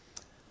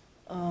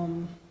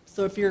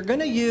 So if you're going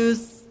to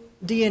use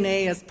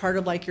DNA as part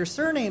of like your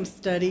surname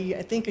study,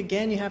 I think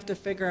again you have to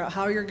figure out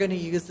how you're going to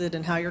use it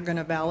and how you're going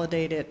to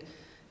validate it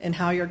and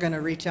how you're going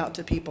to reach out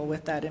to people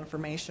with that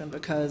information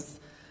because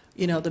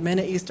you know, the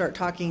minute you start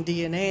talking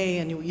DNA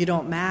and you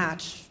don't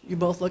match, you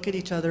both look at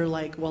each other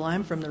like, well,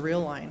 I'm from the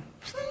real line.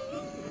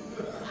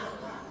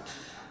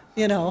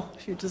 You know,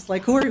 you're just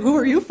like, who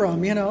are you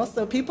from? You know,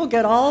 so people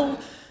get all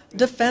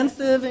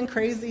defensive and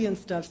crazy and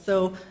stuff.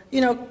 So,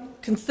 you know,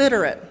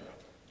 consider it.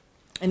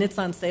 And it's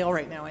on sale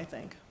right now, I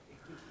think.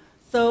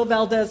 So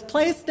Valdez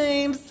place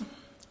names.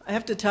 I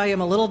have to tell you,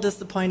 I'm a little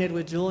disappointed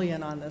with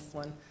Julian on this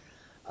one.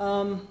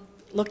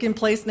 Look in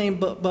place name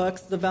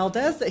books. The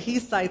Valdez that he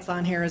cites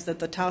on here is at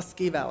the Taos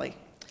Ski Valley.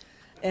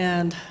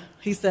 And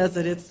he says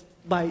that it's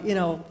by, you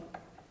know,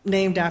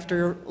 named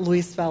after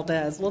Luis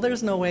Valdez. Well,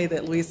 there's no way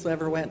that Luis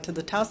ever went to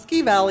the Taos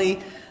Ski Valley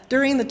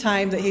during the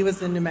time that he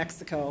was in New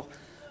Mexico.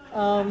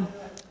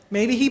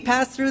 Maybe he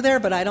passed through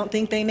there, but I don't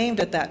think they named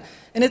it that.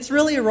 And it's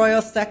really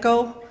Arroyo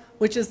Seco,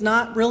 which is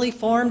not really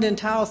formed in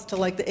Taos till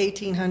like the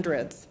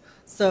 1800s.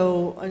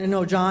 So, I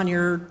know, John,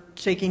 you're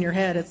shaking your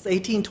head. It's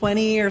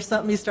 1820 or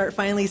something. You start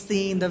finally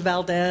seeing the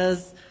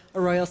Valdez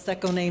Arroyo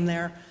Seco name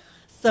there.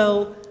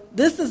 So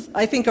This is,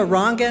 I think, a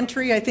wrong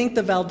entry. I think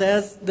the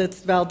Valdez,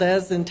 that's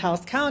Valdez in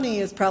Taos County,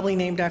 is probably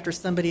named after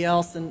somebody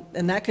else, and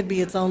that could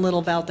be its own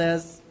little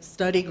Valdez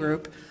study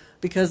group,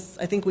 because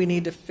I think we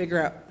need to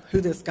figure out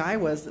who this guy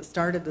was that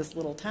started this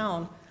little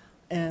town,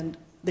 and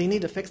they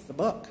need to fix the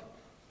book.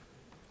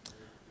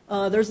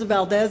 There's a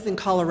Valdez in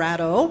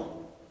Colorado,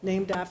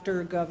 named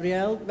after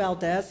Gabriel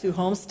Valdez, who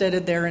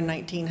homesteaded there in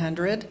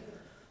 1900.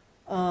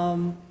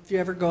 If you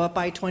ever go up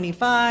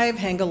I-25,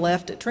 hang a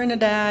left at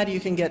Trinidad,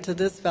 you can get to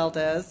this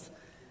Valdez.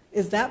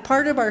 Is that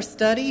part of our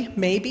study?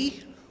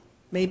 Maybe,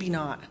 maybe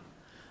not.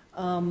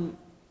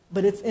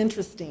 But it's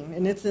interesting,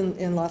 and it's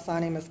in Las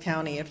Animas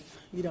County, if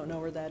you don't know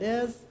where that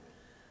is.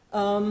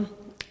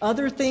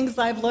 Other things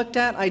I've looked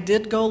at, I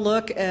did go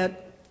look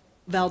at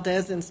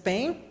Valdez in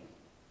Spain.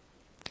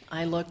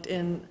 I looked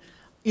in,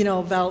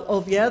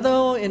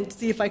 Oviedo, and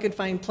see if I could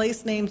find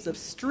place names of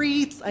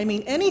streets. I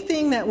mean,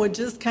 anything that would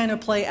just kind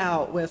of play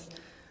out with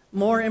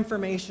more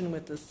information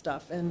with this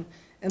stuff. And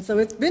so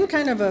it's been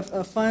kind of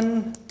a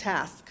fun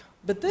task.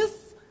 But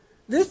this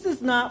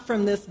is not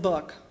from this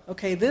book.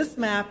 Okay, this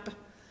map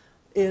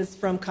is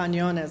from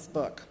Cañones'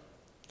 book.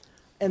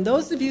 And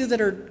those of you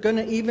that are going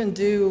to even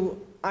do,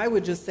 I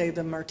would just say,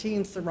 the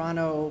Martin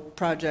Serrano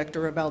project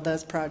or a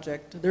Valdez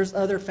project, there's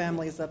other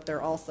families up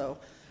there also.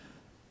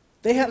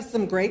 They have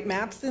some great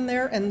maps in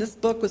there, and this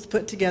book was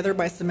put together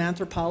by some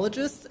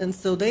anthropologists, and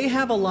so they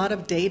have a lot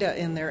of data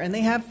in there, and they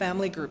have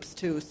family groups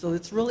too, so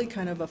it's really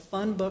kind of a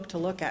fun book to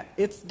look at.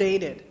 It's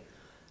dated.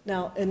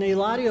 Now, and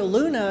Hilario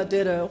Luna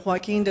did a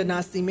Joaquin de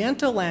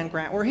Nacimiento land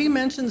grant where he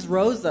mentions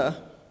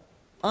Rosa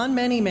on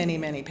many, many,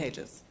 many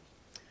pages.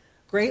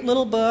 Great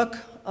little book.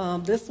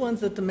 This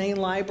one's at the main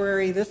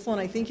library. This one,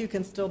 I think you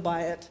can still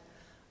buy it.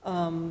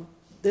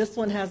 This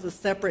one has a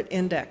separate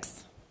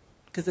index,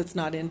 because it's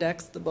not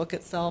indexed, the book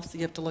itself, so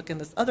you have to look in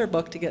this other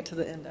book to get to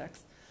the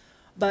index.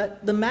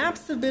 But the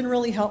maps have been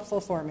really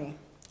helpful for me.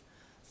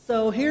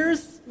 So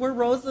here's where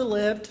Rosa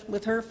lived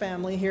with her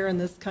family here in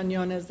this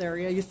Cañones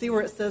area. You see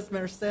where it says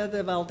Merced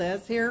de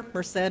Valdez here?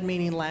 Merced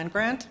meaning land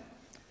grant.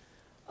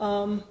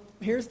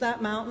 Here's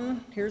that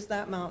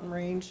mountain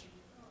range.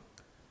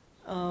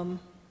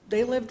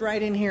 They lived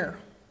right in here,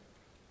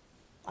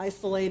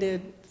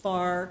 isolated,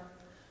 far.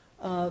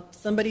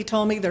 Somebody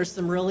told me there's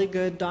some really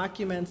good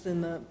documents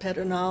in the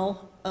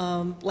Pedernal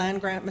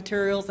land grant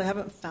materials. I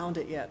haven't found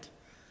it yet,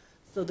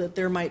 so that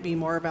there might be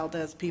more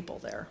Valdez people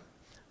there.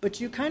 But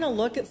you kind of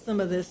look at some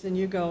of this and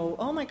you go,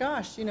 oh my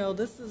gosh,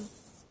 this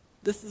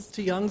is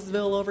to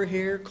Youngsville over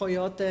here,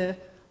 Coyote,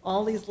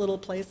 all these little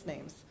place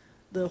names.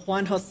 The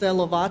Juan Jose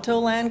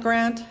Lovato land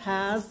grant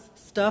has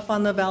stuff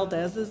on the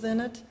Valdezes in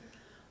it.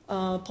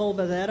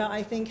 Polvadera,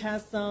 I think,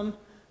 has some.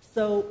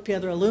 So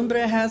Piedra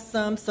Lumbre has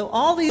some. So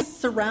all these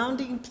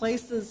surrounding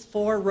places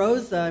for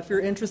Rosa, if you're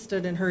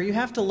interested in her, you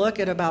have to look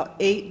at about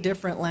 8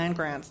 different land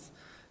grants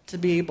to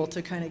be able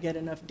to kind of get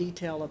enough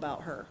detail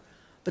about her.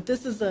 But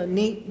this is a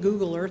neat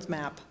Google Earth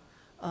map.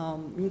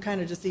 You can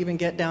kind of just even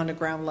get down to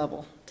ground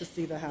level to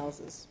see the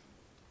houses.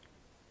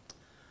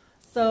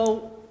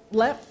 So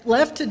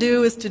left to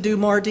do is to do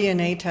more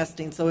DNA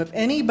testing. So if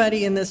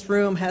anybody in this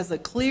room has a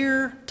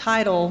clear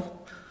title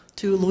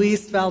to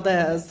Luis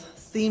Valdez,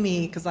 see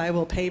me, because I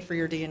will pay for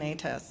your DNA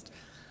test.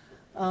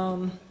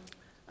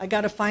 I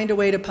got to find a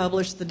way to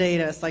publish the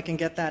data so I can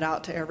get that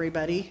out to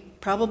everybody.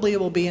 Probably it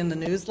will be in the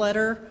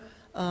newsletter.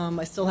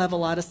 I still have a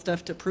lot of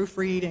stuff to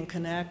proofread and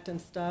connect and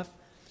stuff.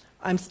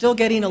 I'm still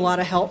getting a lot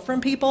of help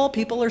from people.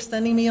 People are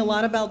sending me a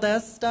lot of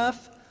Valdez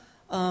stuff,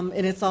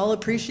 and it's all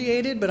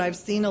appreciated, but I've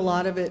seen a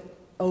lot of it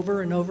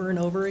over and over and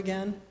over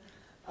again.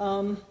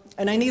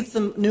 And I need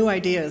some new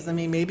ideas. I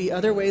mean, maybe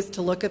other ways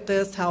to look at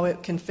this, how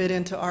it can fit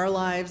into our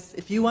lives.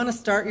 If you want to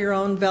start your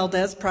own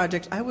Valdez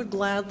project, I would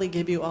gladly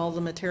give you all the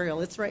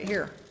material. It's right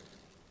here.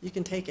 You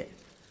can take it.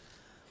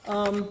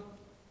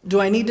 Do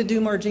I need to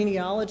do more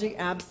genealogy?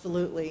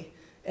 Absolutely.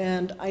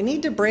 And I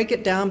need to break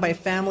it down by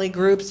family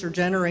groups or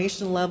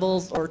generation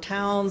levels or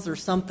towns or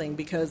something,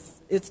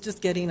 because it's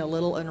just getting a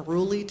little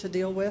unruly to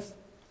deal with.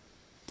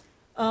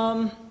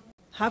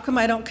 How come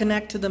I don't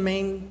connect to the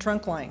main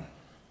trunk line?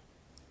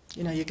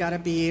 You got to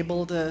be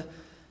able to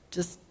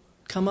just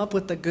come up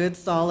with a good,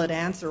 solid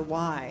answer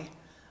why.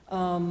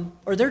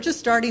 Or they're just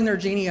starting their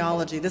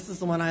genealogy. This is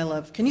the one I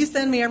love. Can you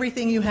send me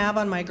everything you have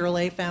on my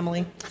Gurley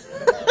family?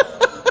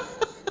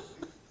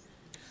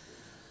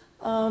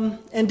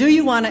 And do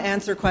you want to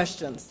answer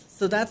questions?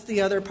 So that's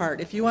the other part.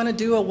 If you want to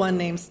do a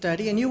one-name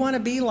study and you want to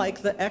be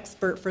like the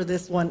expert for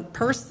this one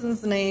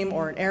person's name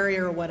or an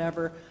area or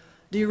whatever,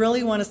 do you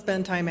really want to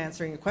spend time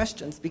answering your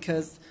questions?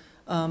 Because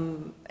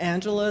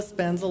Angela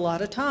spends a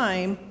lot of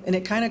time, and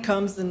it kind of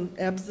comes in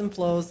ebbs and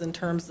flows in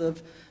terms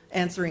of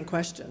answering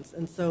questions.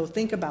 And so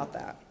think about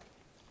that.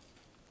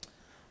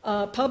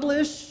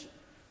 Publish,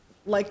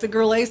 like the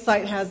Gurley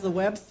site has a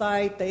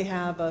website. They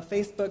have a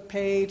Facebook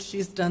page.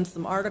 She's done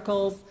some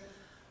articles.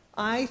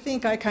 I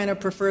think I kind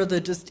of prefer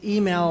the just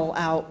email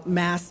out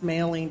mass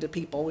mailing to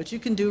people, which you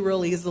can do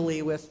real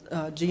easily with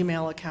a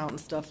Gmail account and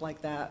stuff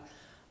like that.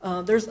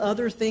 There's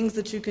other things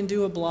that you can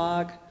do, a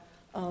blog.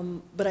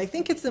 But I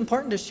think it's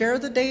important to share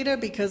the data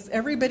because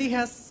everybody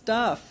has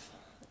stuff.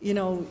 You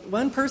know,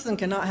 one person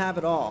cannot have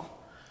it all.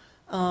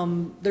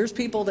 There's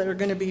people that are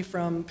going to be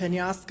from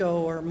Penasco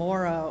or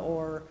Mora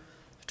or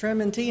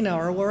Trementina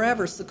or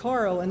wherever,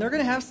 Socorro, and they're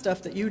going to have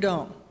stuff that you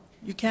don't.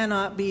 You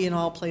cannot be in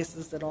all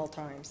places at all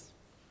times.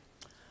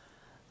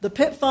 The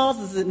pitfalls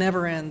is it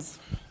never ends.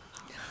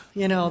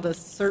 You know,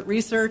 the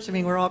research, I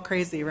mean, we're all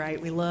crazy, right?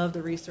 We love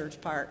the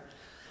research part.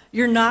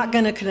 You're not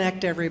going to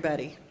connect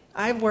everybody.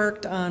 I've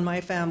worked on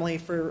my family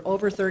for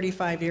over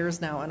 35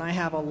 years now, and I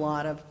have a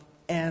lot of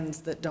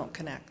ends that don't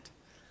connect.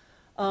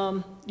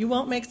 You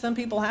won't make some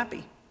people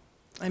happy.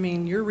 I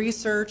mean, your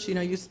research, you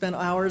know, you spend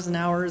hours and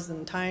hours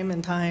and time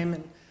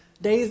and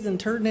days and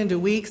turn into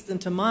weeks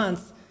into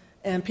months,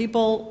 and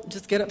people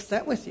just get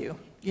upset with you.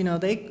 You know,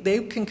 they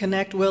can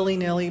connect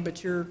willy-nilly,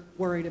 but you're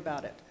worried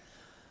about it.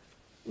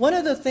 One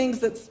of the things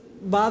that's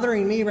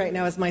bothering me right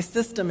now is my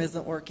system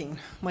isn't working.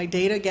 My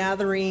data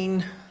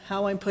gathering,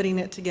 how I'm putting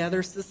it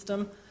together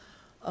system,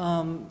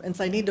 and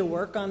so I need to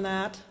work on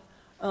that.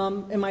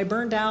 Am I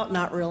burned out?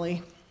 Not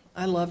really.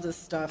 I love this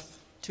stuff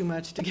too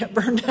much to get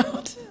burned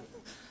out.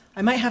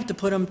 I might have to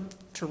put them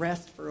to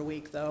rest for a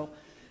week, though.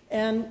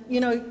 And, you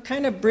know,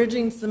 kind of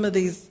bridging some of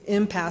these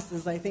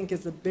impasses, I think,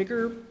 is a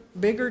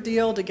bigger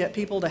deal to get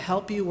people to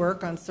help you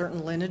work on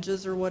certain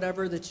lineages or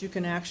whatever that you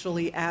can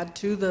actually add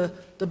to the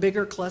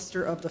bigger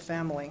cluster of the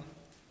family.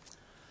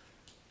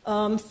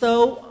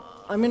 So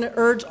I'm going to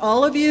urge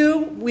all of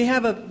you, we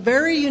have a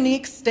very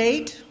unique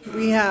state.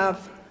 We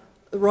have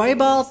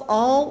Royballs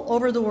all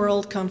over the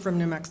world come from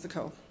New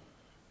Mexico.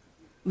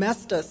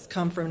 Mestas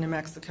come from New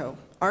Mexico.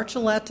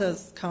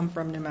 Archuletas come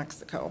from New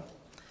Mexico.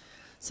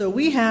 So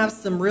we have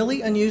some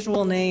really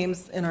unusual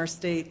names in our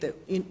state that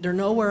they're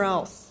nowhere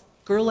else.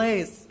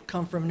 Gourlets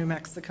come from New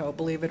Mexico,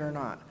 believe it or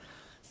not.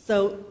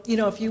 So, you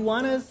know, if you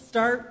want to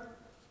start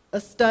a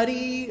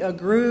study, a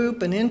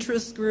group, an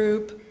interest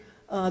group,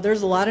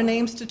 there's a lot of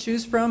names to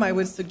choose from. I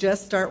would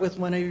suggest start with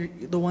one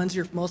of the ones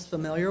you're most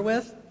familiar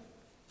with.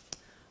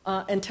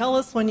 And tell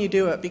us when you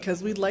do it,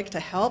 because we'd like to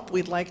help,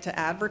 we'd like to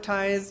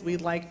advertise,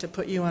 we'd like to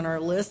put you on our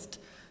list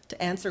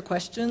to answer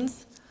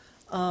questions.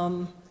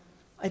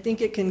 I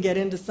think it can get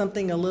into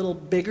something a little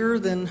bigger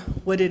than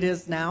what it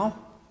is now.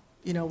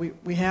 You know,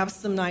 we have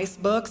some nice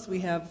books, we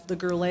have the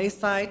Gourlet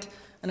site,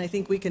 and I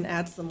think we can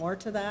add some more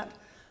to that.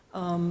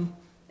 And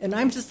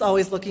I'm just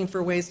always looking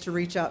for ways to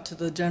reach out to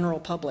the general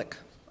public.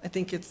 I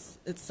think it's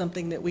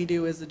something that we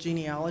do as a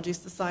genealogy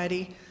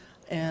society.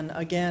 And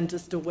again,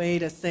 just a way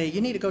to say,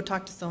 you need to go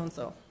talk to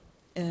so-and-so.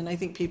 And I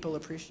think people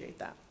appreciate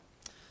that.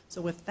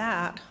 So with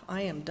that,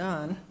 I am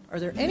done. Are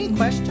there any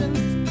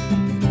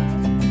questions?